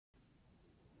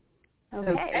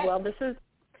Okay. Well, this is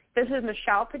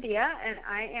Michelle Padilla, and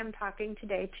I am talking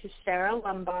today to Sarah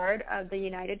Lumbard of the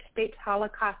United States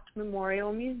Holocaust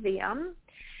Memorial Museum,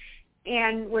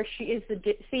 and where she is the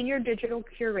Senior Digital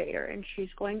Curator, and she's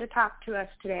going to talk to us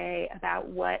today about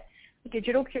what a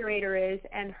digital curator is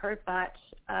and her thoughts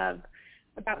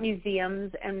about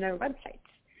museums and their websites.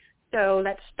 So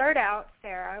let's start out,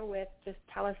 Sarah, with just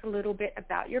tell us a little bit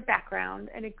about your background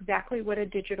and exactly what a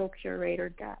digital curator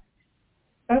does.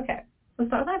 Okay, so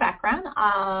start with my background.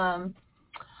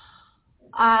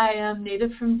 I am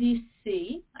native from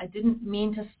D.C. I didn't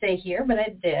mean to stay here, but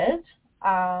I did.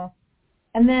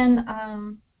 And then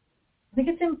I think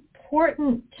it's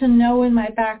important to know in my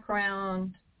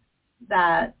background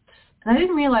that, and I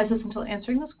didn't realize this until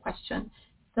answering this question,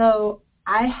 so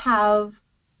I have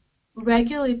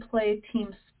regularly played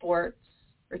team sports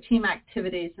or team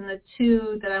activities, and the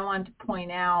two that I wanted to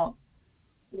point out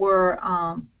were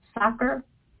soccer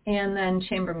and then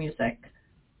chamber music.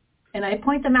 And I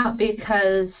point them out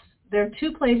because they're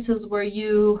two places where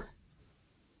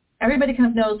everybody kind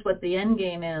of knows what the end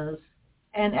game is,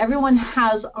 and everyone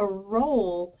has a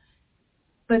role,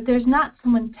 but there's not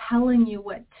someone telling you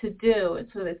what to do.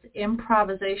 It's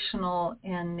improvisational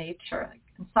in nature. Like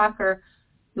in soccer,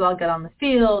 you all get on the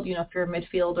field, if you're a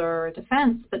midfielder or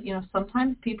defense, but,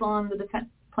 sometimes people on the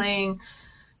playing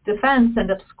defense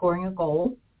end up scoring a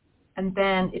goal. And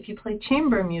then if you play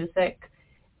chamber music,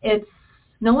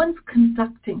 no one's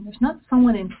conducting. There's not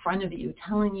someone in front of you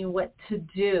telling you what to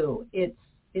do. It's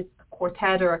a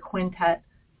quartet or a quintet.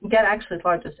 You get actually as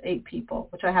large as 8 people,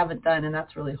 which I haven't done, and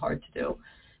that's really hard to do.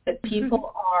 That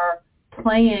people are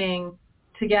playing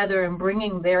together and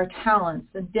bringing their talents,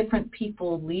 and different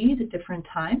people lead at different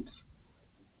times.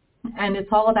 And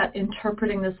it's all about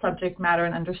interpreting the subject matter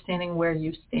and understanding where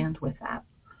you stand with that.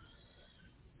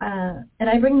 And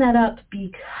I bring that up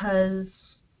because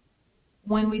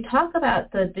when we talk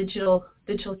about the digital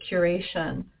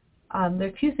curation, there are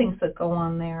a few things that go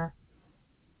on there.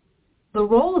 The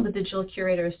role of the digital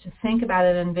curator is to think about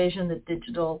and envision the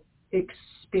digital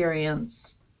experience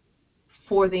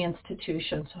for the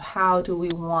institution. So how do we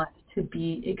want to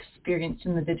be experienced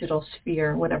in the digital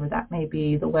sphere, whatever that may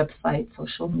be, the website,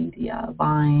 social media,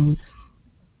 Vine.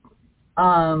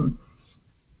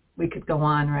 We could go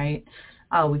on, right?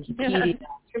 Wikipedia,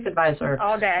 TripAdvisor.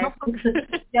 All day.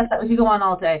 Yes, we could go on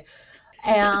all day.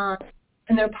 And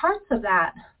there are parts of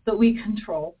that we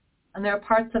control, and there are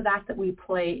parts of that we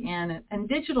play in. And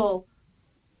digital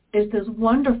is this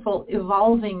wonderful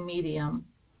evolving medium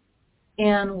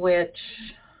in which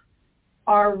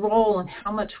our role and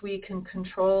how much we can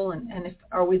control, and if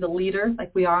are we the leader,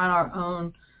 like we are on our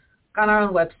own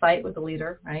website with the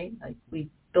leader, right? Like we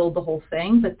build the whole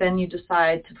thing, but then you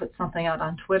decide to put something out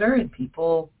on Twitter and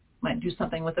people might do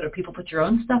something with it, or people put your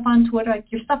own stuff on Twitter.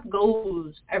 Like your stuff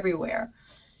goes everywhere,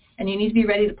 and you need to be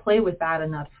ready to play with that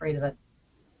and not afraid of it.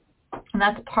 And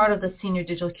that's part of the senior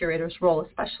digital curator's role,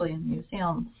 especially in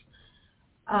museums,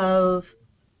 of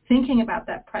thinking about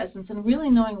that presence and really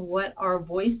knowing what our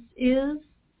voice is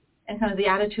and kind of the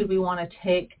attitude we want to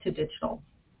take to digital.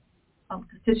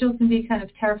 Because digital can be kind of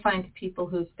terrifying to people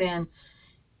who've been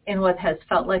in what has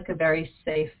felt like a very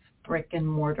safe brick and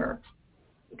mortar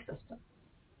existence.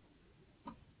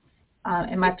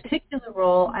 In my particular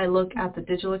role, I look at the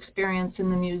digital experience in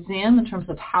the museum in terms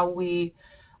of how we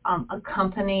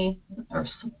accompany or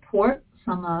support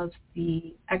some of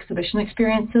the exhibition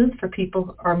experiences for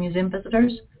people or museum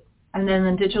visitors. And then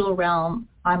in the digital realm,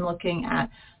 I'm looking at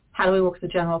how do we work with the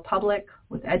general public,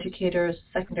 with educators,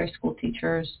 secondary school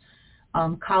teachers,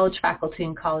 college faculty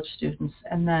and college students,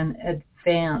 and then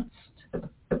advanced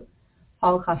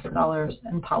Holocaust scholars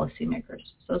and policymakers.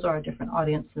 So those are our different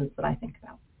audiences that I think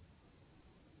about.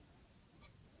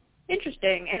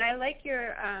 Interesting, and I like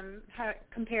your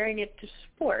comparing it to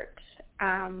sports.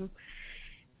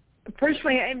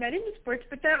 Personally, I'm not into sports,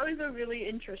 but that was a really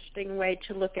interesting way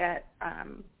to look at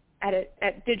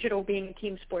digital being a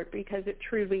team sport, because it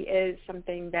truly is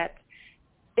something that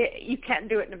you can't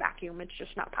do it in a vacuum. It's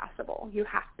just not possible. You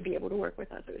have to be able to work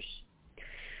with others.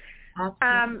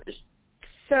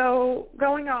 So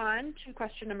going on to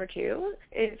question number 2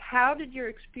 is, how did your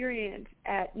experience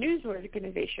at news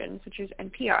organizations such as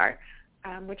NPR,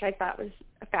 which I thought was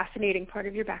a fascinating part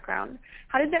of your background,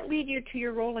 how did that lead you to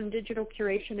your role in digital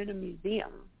curation in a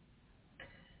museum?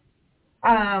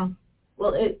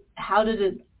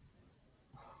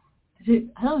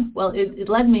 It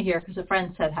led me here because a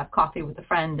friend said have coffee with a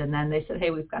friend, and then they said,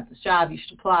 hey, we've got this job, you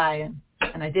should apply,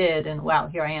 and I did, and wow,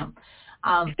 here I am.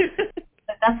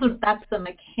 That's the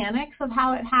mechanics of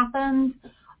how it happened.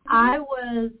 I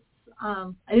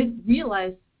didn't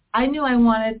realize, I knew I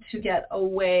wanted to get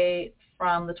away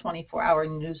from the 24-hour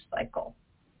news cycle.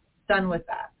 Done with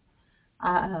that.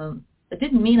 It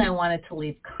didn't mean I wanted to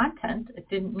leave content. It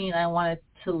didn't mean I wanted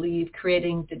to leave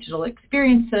creating digital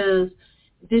experiences.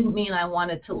 It didn't mean I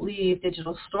wanted to leave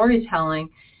digital storytelling.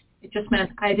 It just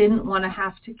meant I didn't want to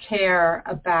have to care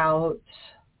about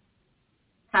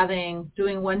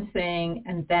doing one thing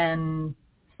and then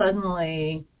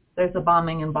suddenly there's a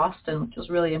bombing in Boston, which is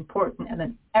really important, and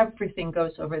then everything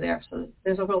goes over there. So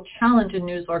there's a real challenge in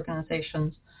news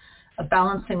organizations of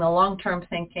balancing the long-term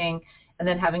thinking and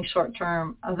then having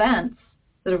short-term events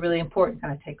that are really important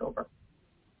kind of take over.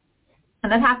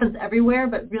 And that happens everywhere,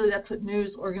 but really that's what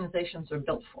news organizations are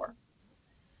built for.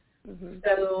 Mm-hmm.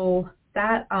 So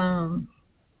that's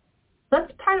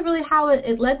part of really how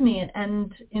it led me.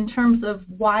 And in terms of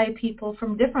why people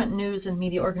from different news and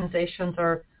media organizations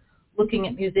are looking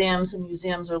at museums and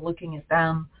museums are looking at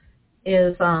them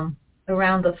is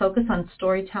around the focus on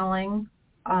storytelling,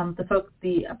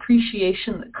 the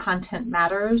appreciation that content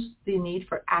matters, the need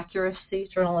for accuracy,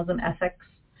 journalism ethics,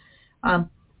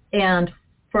 and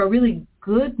for a really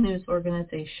good news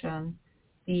organization,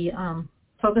 the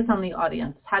focus on the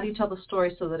audience. How do you tell the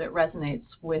story so that it resonates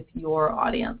with your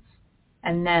audience?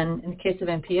 And then in the case of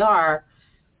NPR,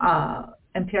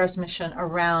 NPR's mission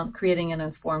around creating an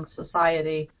informed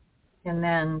society. And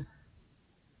then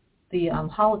the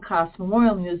Holocaust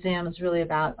Memorial Museum is really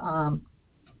about,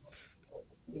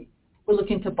 we're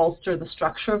looking to bolster the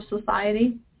structure of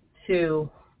society to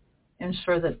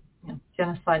ensure that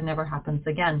genocide never happens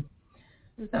again.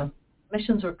 So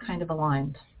missions are kind of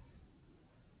aligned.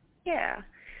 Yeah.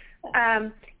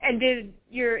 And did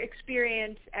your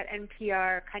experience at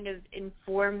NPR kind of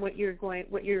inform what you're doing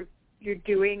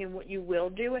and what you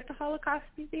will do at the Holocaust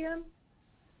Museum?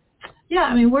 Yeah,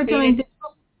 I mean, we're doing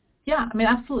digital. Yeah, I mean,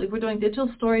 absolutely. We're doing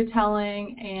digital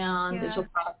storytelling and digital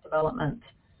product development,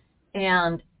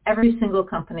 and every single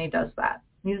company does that.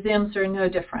 Museums are no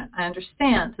different. I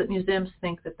understand that museums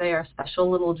think that they are special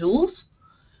little jewels,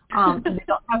 and they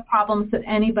don't have problems that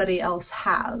anybody else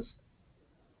has.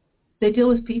 They deal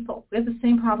with people. They have the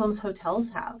same problems hotels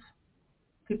have.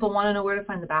 People want to know where to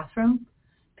find the bathroom.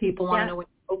 People want to know when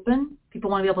you're open. People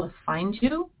want to be able to find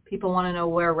you. People want to know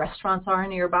where restaurants are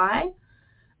nearby.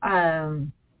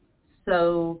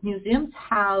 So museums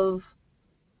have,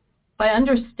 by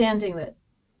understanding that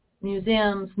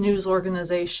museums, news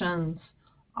organizations,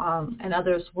 and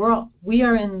others, we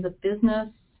are in the business,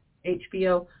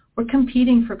 HBO, we're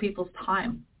competing for people's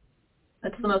time.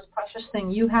 It's the most precious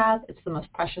thing you have. It's the most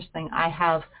precious thing I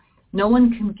have. No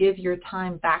one can give your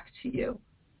time back to you.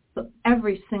 So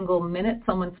every single minute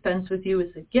someone spends with you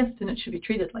is a gift, and it should be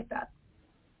treated like that.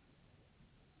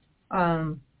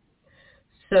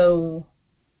 So,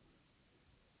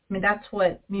 I mean, that's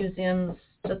what museums,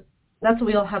 that's what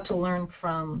we all have to learn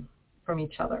from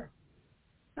each other.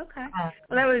 Okay.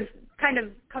 Well, that was kind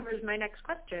of covers my next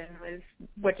question was,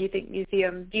 do you think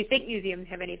museums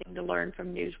have anything to learn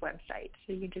from news websites?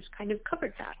 So you just kind of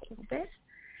covered that a little bit.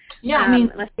 Yeah, I mean,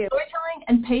 storytelling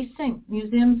and pacing.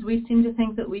 Museums, we seem to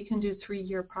think that we can do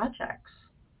 3-year projects.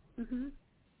 Mm-hmm.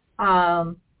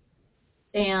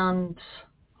 And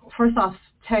first off,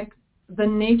 the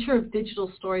nature of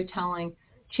digital storytelling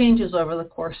changes over the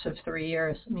course of 3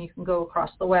 years. I mean, you can go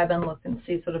across the web and look and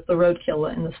see sort of the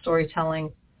roadkill in the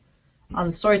storytelling,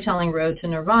 on the storytelling road to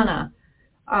nirvana.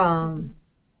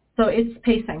 So it's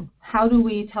pacing. How do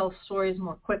we tell stories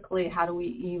more quickly? How do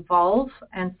we evolve?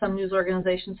 And some news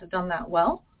organizations have done that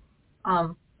well.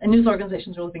 And news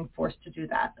organizations are being forced to do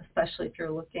that, especially if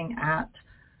you're looking at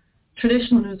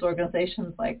traditional news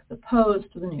organizations like the Post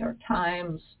or the New York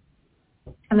Times.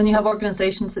 And then you have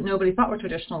organizations that nobody thought were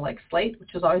traditional, like Slate,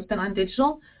 which has always been on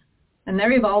digital. And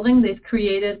they're evolving. They've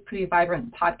created a pretty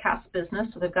vibrant podcast business,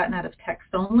 so they've gotten out of text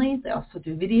only. They also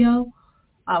do video.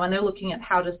 And they're looking at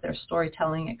how does their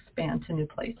storytelling expand to new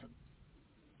places.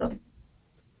 So,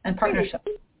 and partnerships.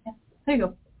 Yeah, there you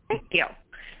go. Thank you.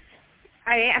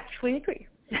 I actually agree.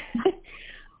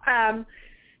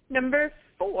 Number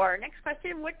 4, next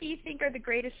question. What do you think are the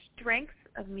greatest strengths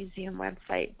of museum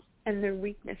websites and their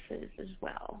weaknesses as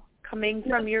well? Coming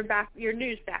from your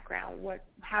news background,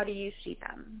 how do you see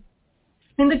them?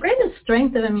 I mean, the greatest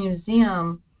strength of a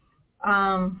museum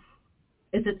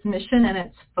is its mission and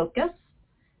its focus.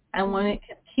 And when it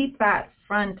can keep that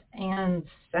front and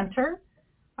center,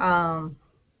 and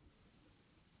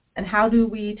how do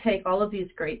we take all of these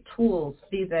great tools,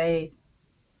 be they,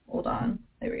 hold on,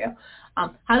 there we go.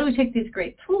 How do we take these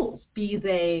great tools, be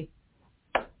they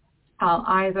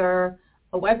either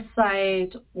a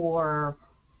website or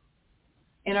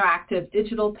interactive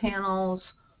digital panels,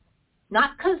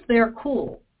 not because they're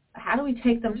cool, How do we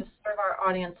take them to serve our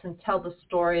audience and tell the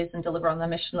stories and deliver on the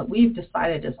mission that we've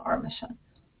decided is our mission,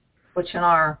 which in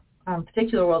our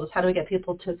particular world is how do we get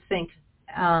people to think,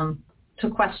 to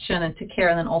question and to care,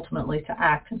 and then ultimately to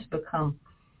act and to become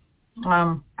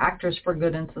actors for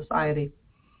good in society.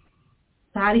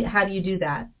 So how do you do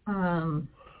that?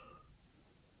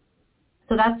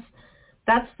 So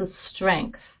that's the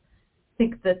strength. I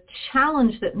think the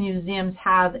challenge that museums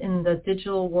have in the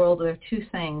digital world are two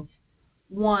things.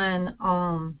 One,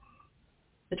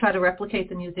 to try to replicate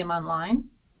the museum online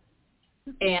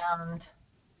and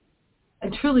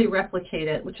truly replicate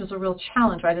it, which is a real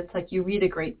challenge, right? It's like you read a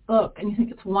great book and you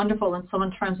think it's wonderful and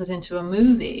someone turns it into a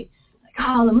movie. Like,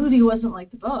 oh, the movie wasn't like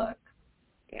the book.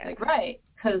 Yeah. Like, right,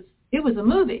 because it was a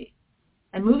movie.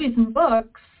 And movies and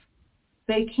books,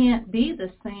 they can't be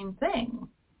the same thing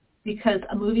because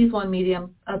a movie is one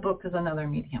medium, a book is another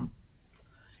medium.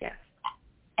 Yes.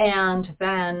 And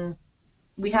then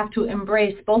we have to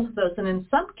embrace both of those. And in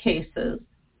some cases,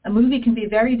 a movie can be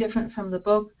very different from the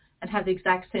book and have the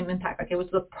exact same impact. Like it was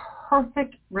the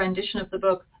perfect rendition of the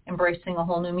book, embracing a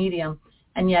whole new medium,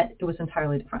 and yet it was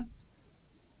entirely different.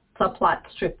 Subplot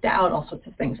stripped out, all sorts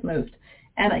of things moved.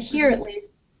 And here, at least,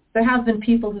 there have been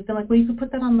people who've been like, well, you could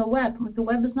put that on the web. I'm like, the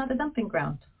web is not a dumping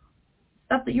ground.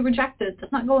 Stuff that you rejected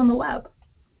does not go on the web.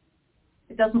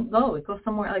 It doesn't go. It goes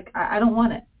somewhere. Like, I don't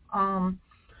want it.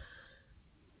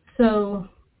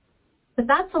 But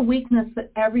that's a weakness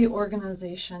that every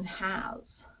organization has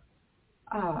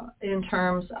in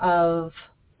terms of,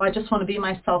 well, I just want to be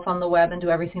myself on the web and do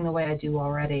everything the way I do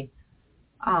already.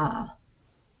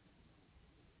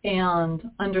 And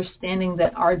understanding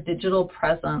that our digital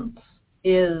presence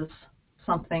is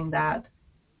something that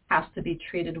has to be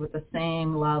treated with the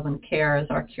same love and care as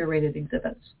our curated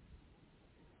exhibits.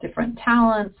 Different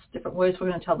talents, different ways we're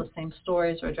going to tell the same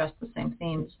stories or address the same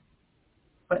themes,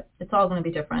 but it's all going to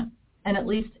be different. And at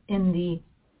least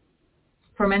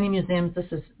for many museums, this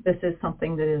is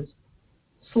something that is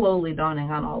slowly dawning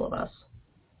on all of us.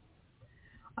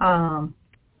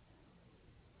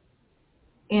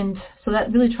 And so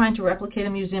that really trying to replicate a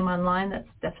museum online, that's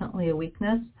definitely a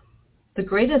weakness. The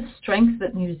greatest strength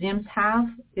that museums have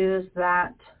is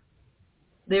that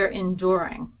they're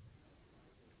enduring.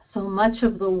 So much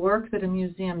of the work that a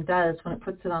museum does when it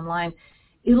puts it online,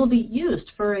 it'll be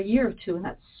used for a year or two, and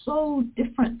that's so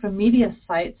different from media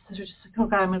sites that are just like, oh,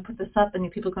 God, I'm going to put this up, and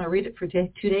people are going to read it for 2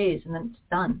 days, and then it's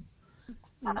done.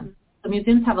 The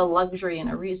museums have a luxury and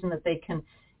a reason that they can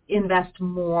invest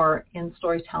more in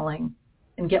storytelling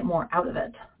and get more out of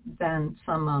it than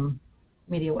some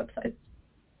media websites.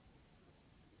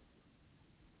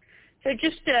 So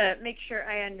just to make sure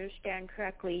I understand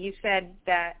correctly, you said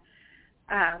that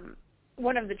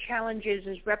one of the challenges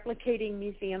is replicating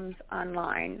museums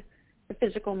online, the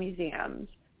physical museums,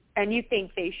 and you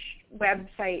think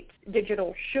websites,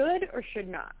 digital, should or should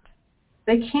not?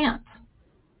 They can't.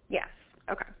 Yes.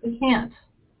 Okay. They can't.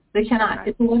 They cannot. Okay.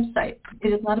 It's a website.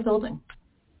 It is not a building.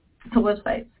 It's a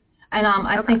website. And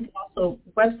I think also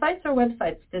websites are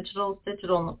websites. Digital is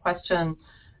digital. And the question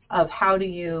of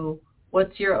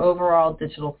what's your overall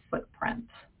digital footprint?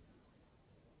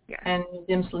 Yeah. And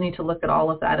museums need to look at all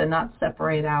of that and not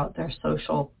separate out their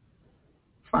social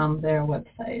from their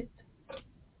website.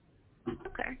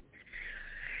 Okay.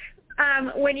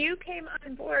 When you came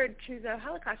on board to the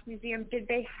Holocaust Museum, did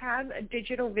they have a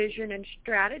digital vision and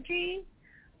strategy?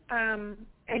 And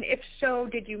if so,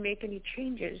 did you make any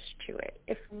changes to it?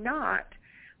 If not,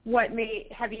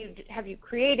 have you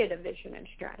created a vision and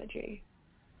strategy?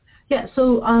 Yeah,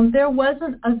 so there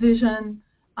wasn't a vision.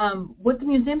 What the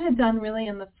museum had done really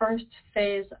in the first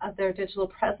phase of their digital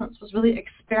presence was really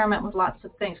experiment with lots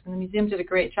of things. And the museum did a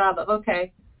great job of,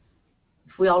 okay,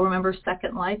 if we all remember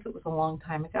Second Life, it was a long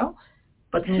time ago,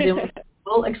 but the museum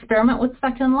will experiment with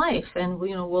Second Life, and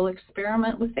we'll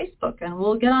experiment with Facebook, and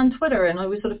we'll get on Twitter, and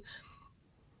the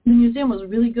museum was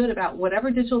really good about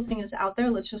whatever digital thing is out there,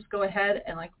 let's just go ahead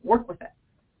and work with it.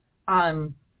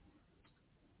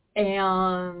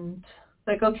 And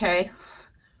okay,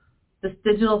 this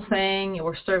digital thing,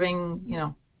 we're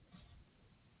serving,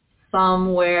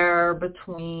 somewhere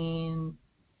between,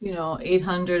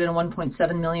 800 and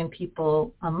 1.7 million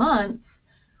people a month.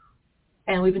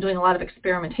 And we've been doing a lot of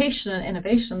experimentation and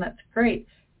innovation. That's great.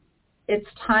 It's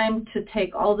time to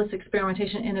take all this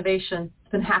experimentation and innovation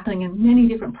that's been happening in many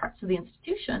different parts of the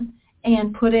institution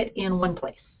and put it in one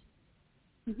place.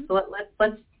 Mm-hmm. So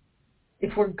let's,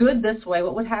 if we're good this way,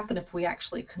 what would happen if we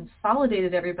actually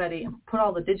consolidated everybody and put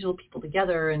all the digital people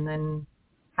together and then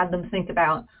had them think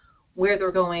about where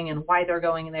they're going and why they're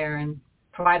going there and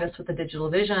provide us with a digital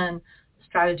vision,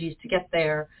 strategies to get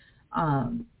there,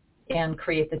 and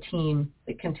create the team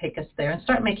that can take us there and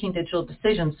start making digital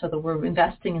decisions so that we're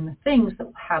investing in the things that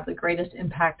will have the greatest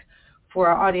impact for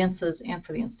our audiences and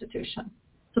for the institution.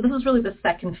 So this is really the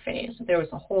second phase. There was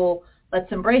a whole,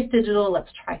 let's embrace digital,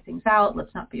 let's try things out,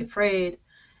 let's not be afraid.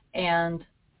 And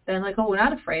then like, oh, we're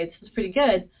not afraid, this is pretty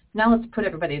good. Now let's put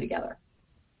everybody together.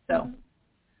 So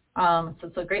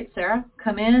so great, Sarah,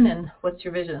 come in and what's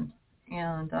your vision?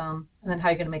 And then how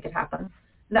are you going to make it happen?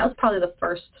 And that was probably the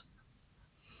first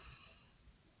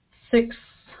 6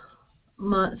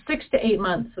 to 8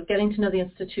 months of getting to know the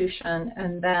institution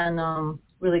and then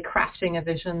really crafting a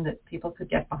vision that people could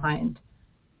get behind,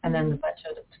 and then the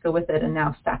budget to go with it, and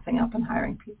now staffing up and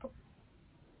hiring people.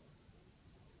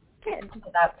 Good.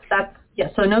 So that's yeah.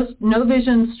 So no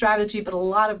vision, strategy, but a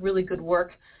lot of really good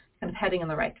work, kind of heading in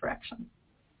the right direction.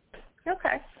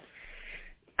 Okay.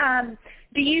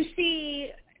 Do you see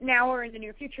now or in the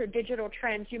near future digital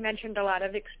trends? You mentioned a lot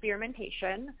of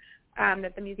experimentation,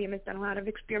 that the museum has done a lot of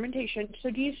experimentation.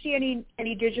 So do you see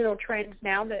any digital trends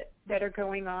now that are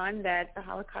going on that the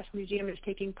Holocaust Museum is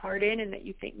taking part in and that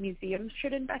you think museums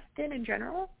should invest in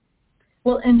general?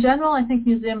 Well, in general, I think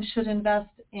museums should invest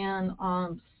in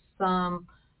some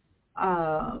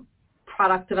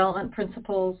product development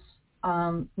principles,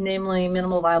 namely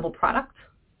minimal viable product,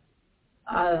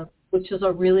 which is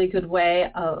a really good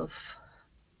way of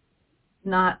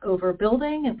not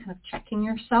overbuilding and kind of checking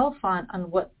yourself on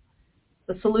what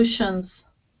the solutions,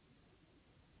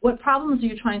 what problems are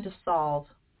you trying to solve,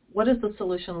 what does the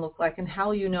solution look like, and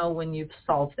how you know when you've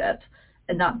solved it,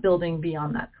 and not building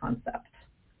beyond that concept.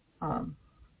 And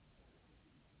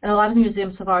a lot of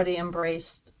museums have already embraced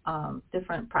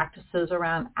different practices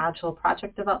around agile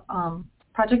project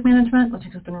management, which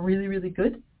has been really, really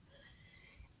good.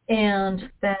 And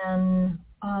then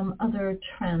other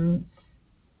trends,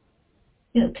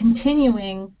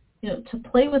 continuing, to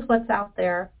play with what's out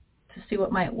there to see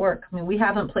what might work. I mean, we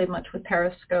haven't played much with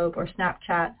Periscope or Snapchat,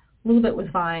 a little bit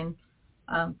with Vine,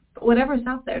 but whatever's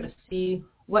out there to see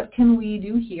what can we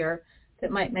do here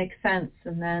that might make sense,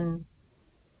 and then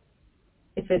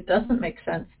if it doesn't make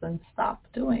sense, then stop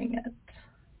doing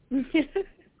it.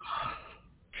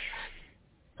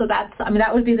 So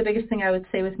that would be the biggest thing I would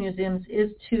say with museums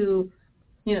is to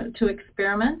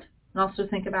experiment and also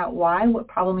think about what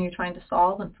problem you're trying to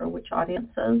solve and for which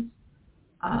audiences,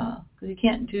 because you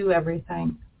can't do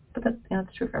everything, but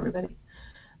that's true for everybody.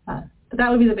 But that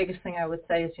would be the biggest thing I would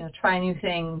say is, try new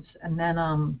things and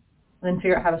then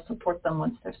figure out how to support them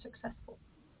once they're successful.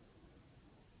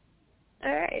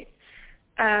 All right.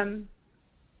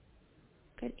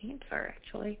 Good answer,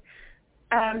 actually.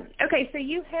 Okay, so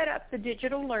you head up the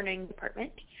digital learning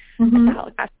department at the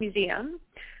Holocaust Museum.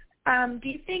 Do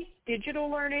you think digital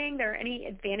learning, there are any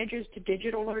advantages to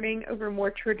digital learning over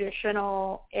more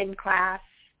traditional in-class,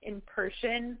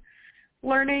 in-person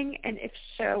learning? And if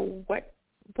so, what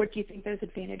do you think those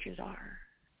advantages are?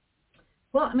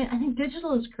 Well, I think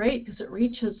digital is great because it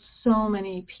reaches so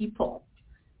many people.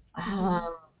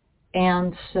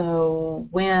 And so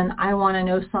when I want to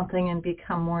know something and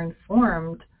become more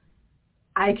informed,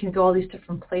 I can go all these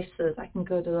different places. I can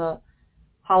go to the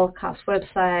Holocaust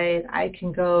website. I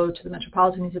can go to the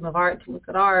Metropolitan Museum of Art to look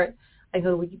at art. I can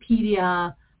go to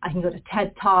Wikipedia. I can go to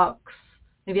TED Talks.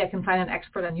 Maybe I can find an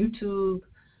expert on YouTube.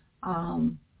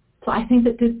 So I think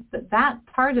that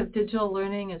part of digital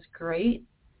learning is great.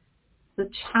 The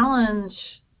challenge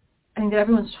I think that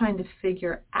everyone's trying to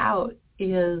figure out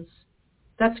is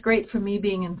that's great for me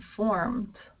being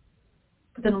informed,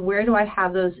 but then where do I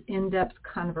have those in-depth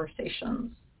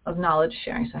conversations of knowledge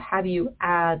sharing? So how do you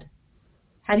add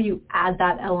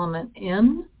that element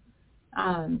in?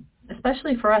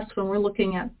 Especially for us when we're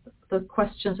looking at the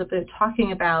questions that they're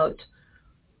talking about,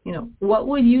 what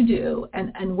would you do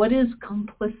and what is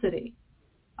complicity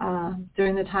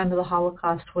during the time of the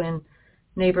Holocaust when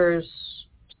neighbors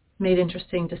made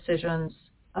interesting decisions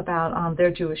about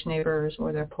their Jewish neighbors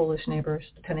or their Polish neighbors,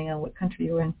 depending on what country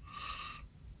you're in.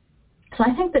 So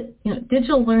I think that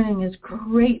digital learning is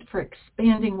great for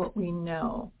expanding what we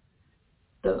know.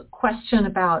 The question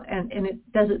about, and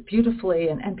it does it beautifully,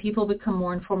 and people become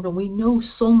more informed, and we know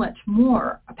so much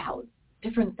more about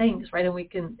different things, right?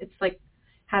 And it's like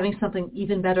having something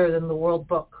even better than the World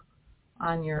Book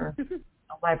on your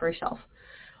library shelf.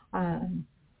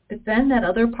 But then that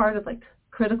other part of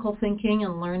critical thinking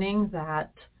and learning,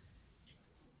 that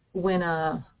when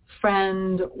a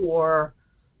friend or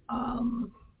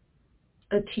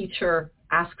a teacher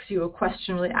asks you a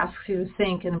question, really asks you to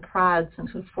think and prods and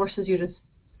sort of forces you to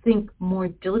think more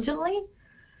diligently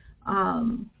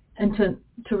and to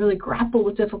really grapple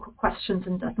with difficult questions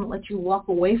and doesn't let you walk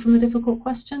away from the difficult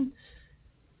question,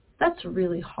 that's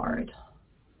really hard.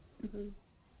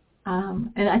 Mm-hmm.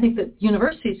 And I think that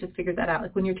universities have figured that out.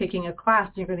 Like when you're taking a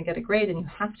class, you're going to get a grade and you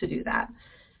have to do that.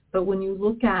 But when you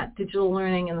look at digital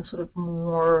learning and the sort of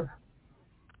more,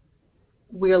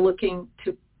 we're looking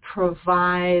to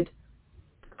provide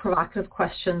provocative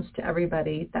questions to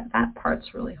everybody, that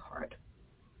part's really hard.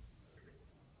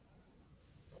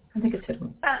 I think it's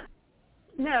hidden.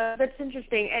 No, that's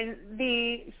interesting. And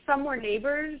the Some Were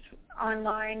Neighbors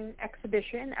online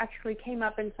exhibition actually came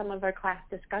up in some of our class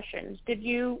discussions.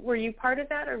 Were you part of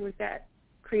that, or was that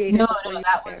created? No,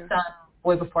 that was done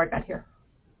way before I got here.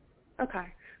 Okay.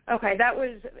 That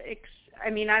was,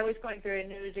 I was going through it,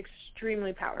 and it was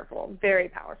extremely powerful, very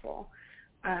powerful.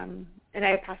 And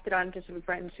I passed it on to some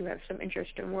friends who have some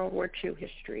interest in World War II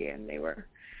history, and they were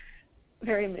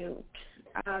very moved.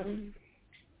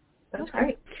 That's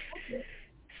great.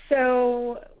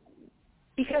 So,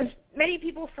 because many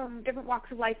people from different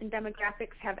walks of life and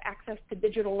demographics have access to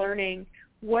digital learning,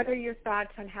 what are your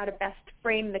thoughts on how to best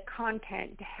frame the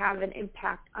content to have an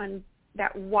impact on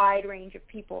that wide range of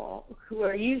people who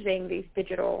are using these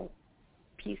digital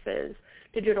pieces,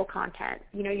 digital content?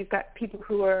 You know, you've got people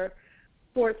who are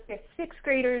 4th, 5th, 6th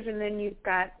graders, and then you've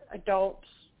got adults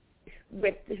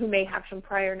who may have some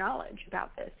prior knowledge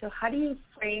about this. So how do you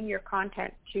frame your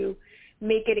content to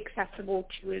make it accessible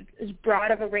to as broad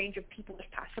of a range of people as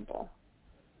possible?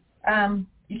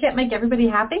 You can't make everybody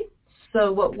happy.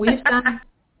 So what we've done,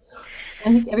 I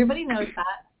think everybody knows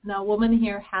that. Now, a woman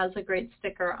here has a great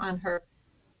sticker on her,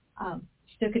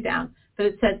 she took it down, but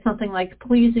it said something like,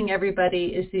 pleasing everybody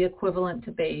is the equivalent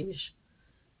to beige.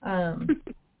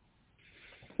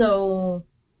 So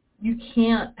you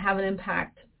can't have an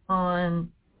impact on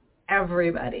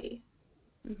everybody.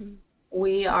 Mm-hmm.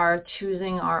 We are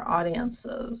choosing our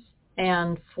audiences,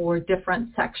 and for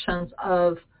different sections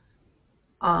of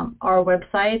our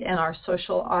website and our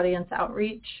social audience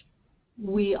outreach,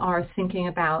 we are thinking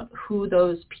about who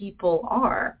those people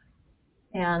are.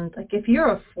 And like if you're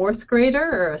a 4th grader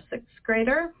or a 6th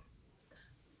grader,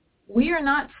 we are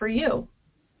not for you.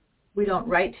 We don't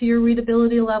write to your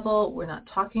readability level. We're not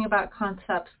talking about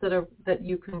concepts that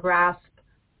you can grasp.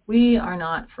 We are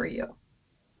not for you.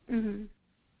 Mm-hmm.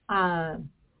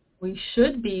 We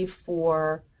should be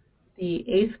for the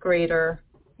 8th grader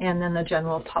and then the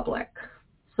general public.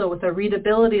 So with a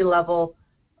readability level,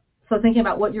 so thinking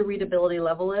about what your readability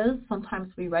level is,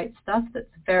 sometimes we write stuff that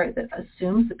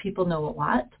assumes that people know a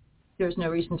lot. There's no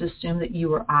reason to assume that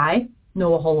you or I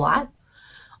know a whole lot.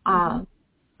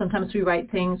 Sometimes we write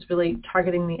things really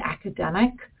targeting the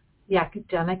academic. The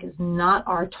academic is not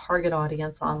our target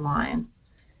audience online,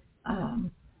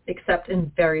 except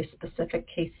in very specific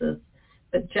cases.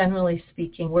 But generally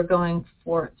speaking, we're going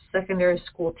for secondary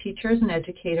school teachers and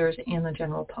educators and the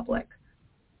general public.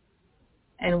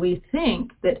 And we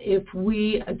think that if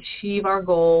we achieve our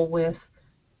goal with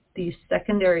the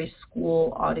secondary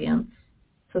school audience,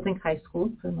 so think high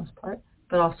school for the most part,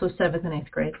 but also 7th and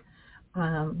 8th grade,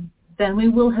 then we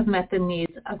will have met the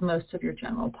needs of most of your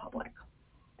general public.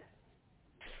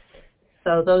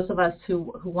 So those of us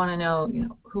who want to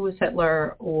know, who was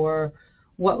Hitler or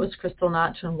what was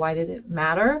Kristallnacht and why did it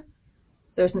matter,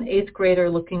 there's an 8th grader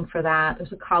looking for that.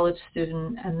 There's a college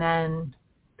student, and then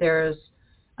there's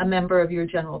a member of your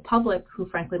general public who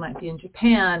frankly might be in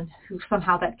Japan, who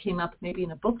somehow that came up maybe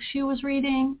in a book she was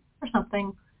reading or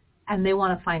something, and they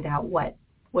want to find out what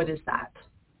is that.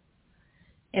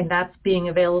 And that's being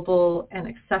available and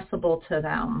accessible to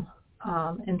them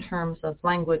in terms of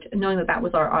language, knowing that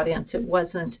was our audience. It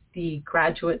wasn't the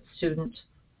graduate student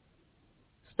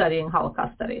studying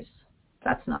Holocaust studies.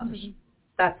 That's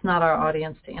not our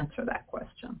audience to answer that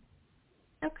question.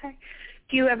 Okay.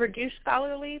 Do you ever do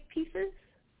scholarly pieces?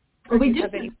 Well, we do.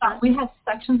 We have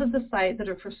sections of the site that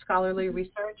are for scholarly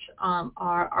research.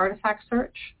 Our artifact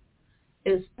search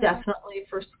is definitely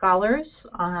for scholars.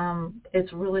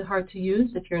 It's really hard to use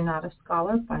if you're not a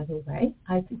scholar, by the way.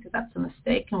 I think that's a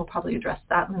mistake, and we'll probably address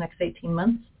that in the next 18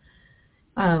 months.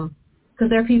 Because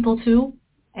they're people too,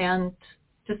 and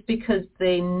just because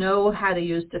they know how to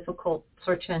use difficult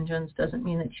search engines doesn't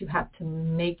mean that you have to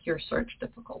make your search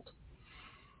difficult.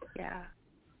 Yeah.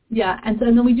 Yeah, and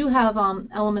then we do have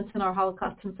elements in our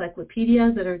Holocaust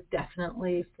encyclopedia that are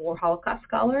definitely for Holocaust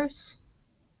scholars,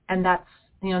 and that's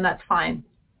fine.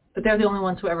 But they're the only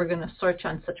ones who are ever going to search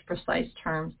on such precise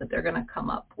terms that they're going to come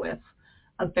up with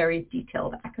a very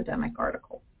detailed academic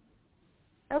article.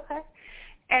 Okay.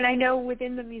 And I know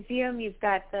within the museum you've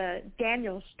got the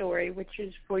Daniel story, which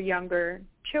is for younger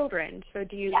children. So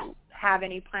do you have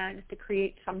any plans to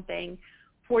create something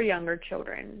for younger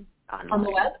children online? On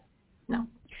the web? No.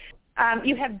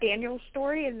 You have Daniel's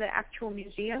story in the actual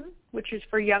museum, which is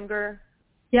for younger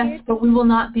Yes, but we will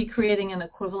not be creating an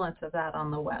equivalent of that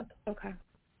on the web. Okay.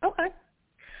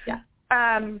 Yeah.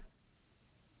 All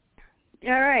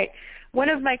right. One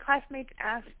of my classmates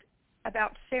asked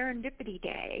about Serendipity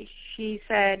Day. She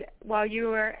said, while you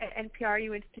were at NPR,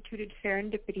 you instituted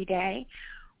Serendipity Day.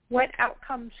 What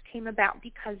outcomes came about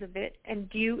because of it, and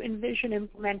do you envision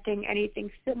implementing anything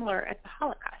similar at the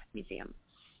Holocaust Museum?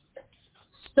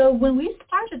 So when we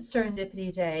started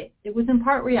Serendipity Day, it was in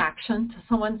part reaction to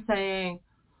someone saying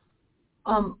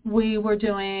we were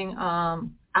doing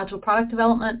agile product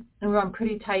development, and we were on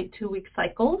pretty tight 2-week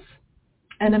cycles.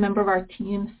 And a member of our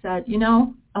team said,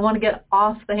 I want to get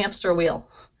off the hamster wheel.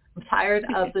 I'm tired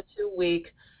of the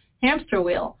 2-week hamster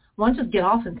wheel. I want to just get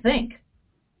off and think.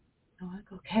 I'm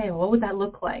like, okay, well, what would that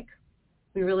look like?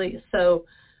 So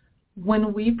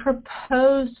when we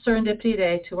proposed Serendipity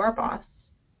Day to our boss,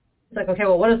 it's like, okay,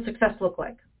 well, what does success look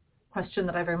like? Question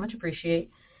that I very much appreciate.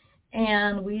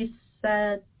 And we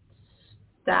said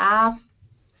staff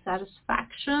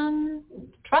satisfaction,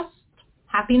 trust,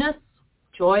 happiness,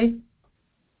 joy,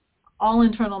 all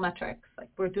internal metrics. Like,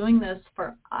 we're doing this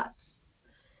for us.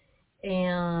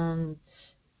 And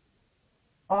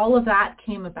all of that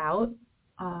came about.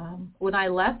 When I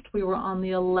left, we were on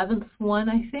the 11th one,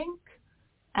 I think.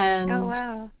 And oh,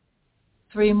 wow.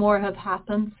 3 more have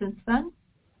happened since then.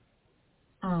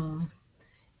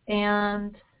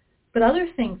 But other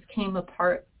things came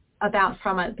about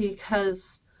from it, because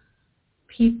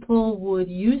people would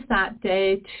use that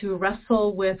day to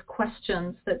wrestle with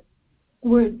questions that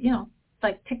were,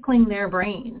 like tickling their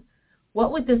brain.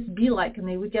 What would this be like? And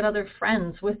they would get other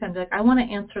friends with them. Like, I want to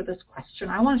answer this question.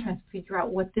 I want to try and figure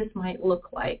out what this might look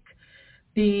like.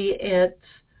 Be it,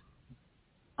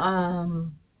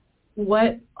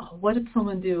 what did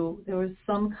someone do? There was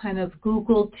some kind of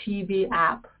Google TV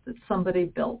app that somebody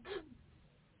built.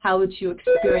 How would you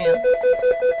experience?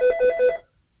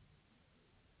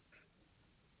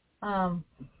 Was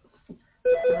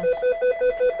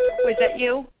that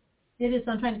you? It is.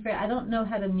 I'm trying to figure out. I don't know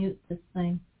how to mute this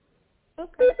thing.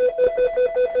 Okay.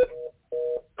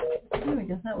 There we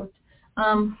go. That worked.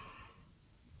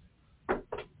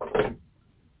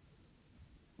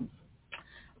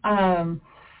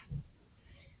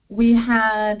 We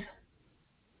had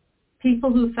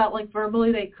people who felt like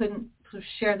verbally they couldn't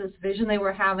share this vision they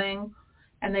were having,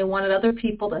 and they wanted other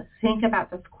people to think about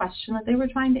this question that they were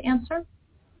trying to answer.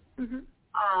 Mm-hmm.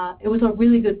 It was a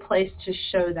really good place to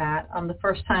show that. The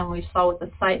first time we saw what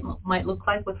the site might look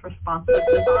like with responsive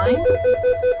design.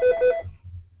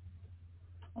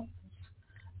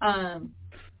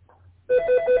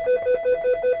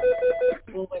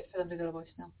 We'll wait for them to go to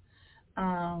voicemail.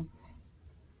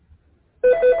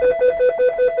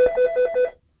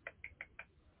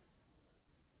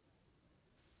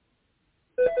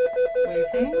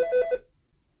 Waiting.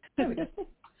 There we go.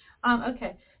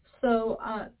 Okay. So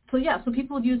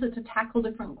people would use it to tackle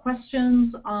different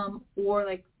questions, or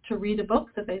like to read a book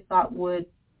that they thought would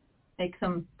make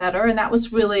them better. And that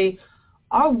was really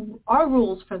our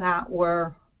rules for that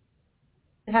were,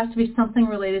 it has to be something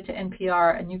related to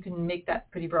NPR, and you can make that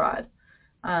pretty broad.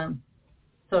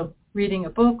 So reading a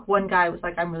book, one guy was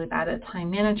like, I'm really bad at time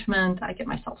management. I get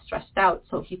myself stressed out.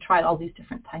 So he tried all these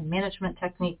different time management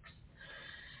techniques.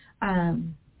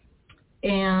 And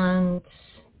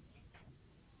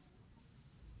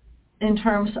in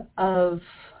terms of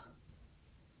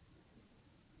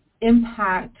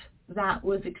impact that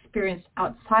was experienced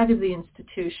outside of the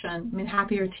institution,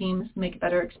 happier teams make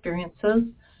better experiences,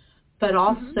 but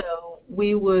also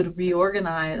we would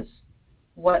reorganize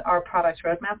what our product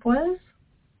roadmap was.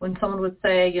 When someone would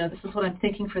say, this is what I'm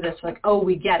thinking for this, we're like, oh,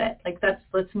 we get it. Like,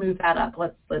 let's move that up.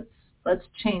 Let's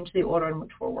change the order in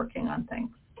which we're working on things.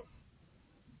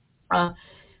 But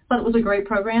it was a great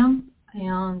program,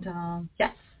 and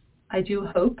yes, I do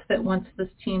hope that once this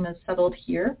team is settled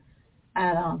here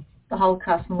at the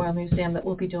Holocaust Memorial Museum, that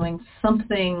we'll be doing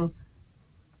something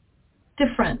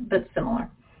different but similar.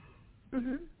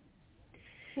 Mm-hmm.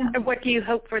 Yeah. And what do you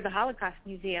hope for the Holocaust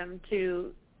Museum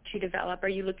to develop? Are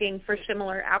you looking for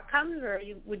similar outcomes, or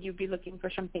would you be looking for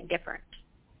something different?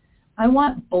 I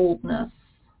want boldness.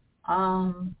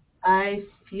 I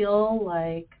feel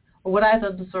like what I've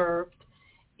observed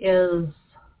is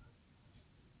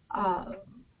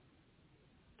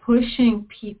pushing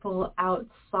people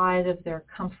outside of their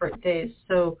comfort days.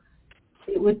 So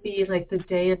it would be like the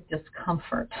day of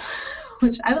discomfort,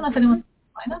 which I don't know if anyone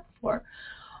signed up for.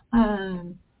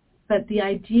 But the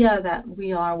idea that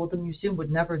the museum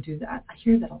would never do that. I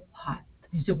hear that a lot. The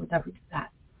museum would never do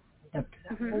that.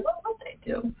 Mm-hmm. Well, what would they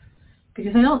do?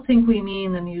 Because I don't think we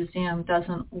mean the museum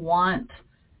doesn't want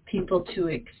people to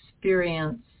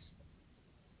experience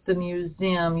the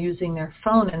museum using their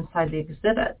phone inside the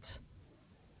exhibit.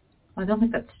 I don't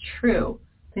think that's true.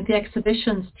 I think the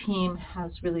exhibitions team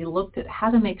has really looked at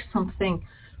how to make something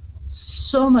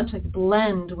so much like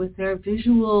blend with their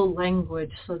visual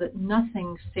language so that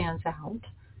nothing stands out,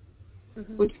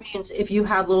 which means if you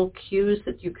have little cues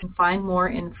that you can find more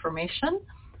information,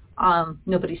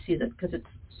 nobody sees it because it's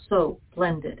so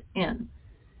blended in.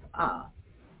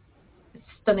 It's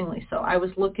stunningly so. I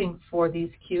was looking for these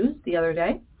cues the other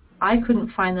day. I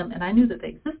couldn't find them, and I knew that they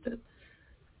existed.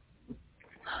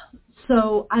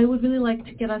 So I would really like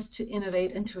to get us to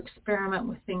innovate and to experiment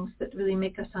with things that really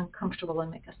make us uncomfortable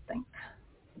and make us think.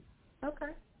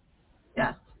 Okay.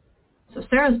 Yeah. So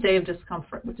Sarah's Day of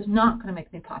Discomfort, which is not going to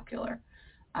make me popular.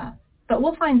 But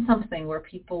we'll find something where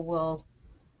people will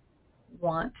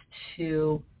want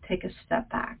to take a step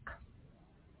back.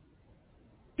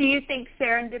 Do you think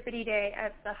Serendipity Day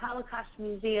at the Holocaust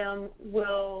Museum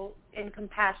will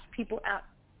encompass people out?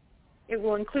 It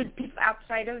will include people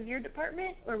outside of your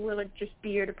department, or will it just be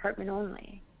your department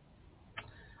only?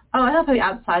 Oh, I know it'll be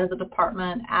outside of the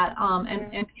department. At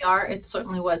NPR, it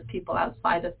certainly was people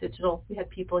outside of digital. We had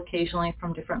people occasionally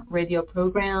from different radio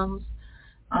programs,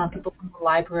 people from the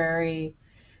library.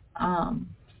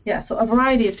 So a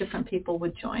variety of different people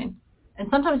would join. And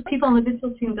sometimes people on the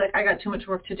digital team like, I got too much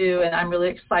work to do, and I'm really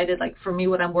excited. Like for me,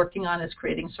 what I'm working on is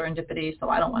creating serendipity, so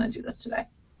I don't want to do this today.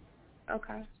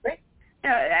 Okay. Great. No,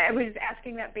 I was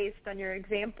asking that based on your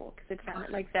example because it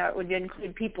sounded like that would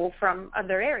include people from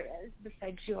other areas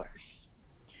besides yours.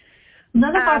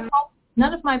 None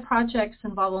of my projects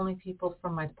involve only people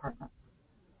from my department.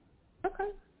 Okay.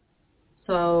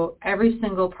 So every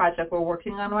single project we're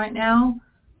working on right now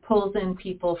pulls in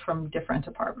people from different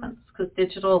departments because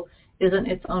digital isn't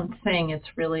its own thing. It's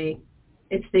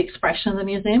the expression of the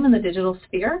museum in the digital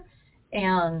sphere.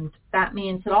 And that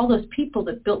means that all those people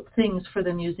that built things for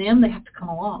the museum, they have to come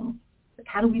along. Like,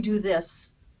 how do we do this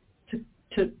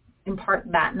to impart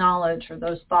that knowledge or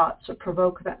those thoughts or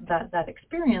provoke that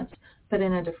experience, but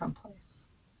in a different place?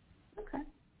 Okay.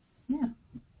 Yeah.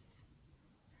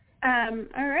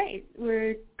 All right.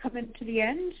 We're coming to the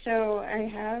end, so I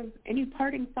have any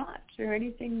parting thoughts or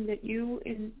anything that you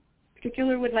in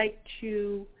particular would like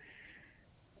to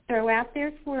throw out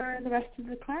there for the rest of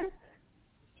the class?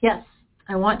 Yes.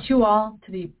 I want you all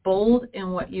to be bold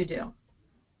in what you do.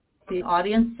 The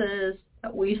audiences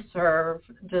that we serve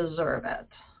deserve it.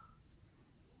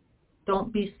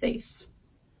 Don't be safe.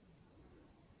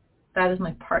 That is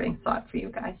my parting thought for you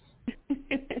guys.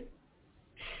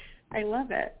 I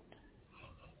love it.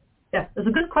 Yeah, it's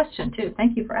a good question, too.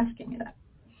 Thank you for asking me that.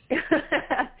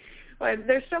 Well,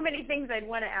 there's so many things I'd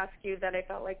want to ask you that I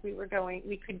felt like we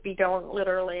could be going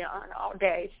literally on all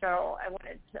day, so I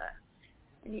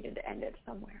needed to end it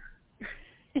somewhere.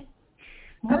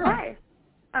 Okay.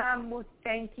 Well,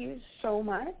 thank you so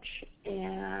much,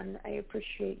 and I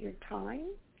appreciate your time,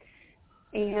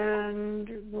 and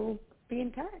we'll be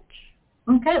in touch.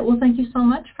 Okay. Well, thank you so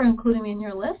much for including me in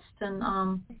your list,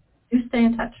 and do stay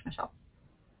in touch, Michelle.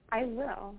 I will.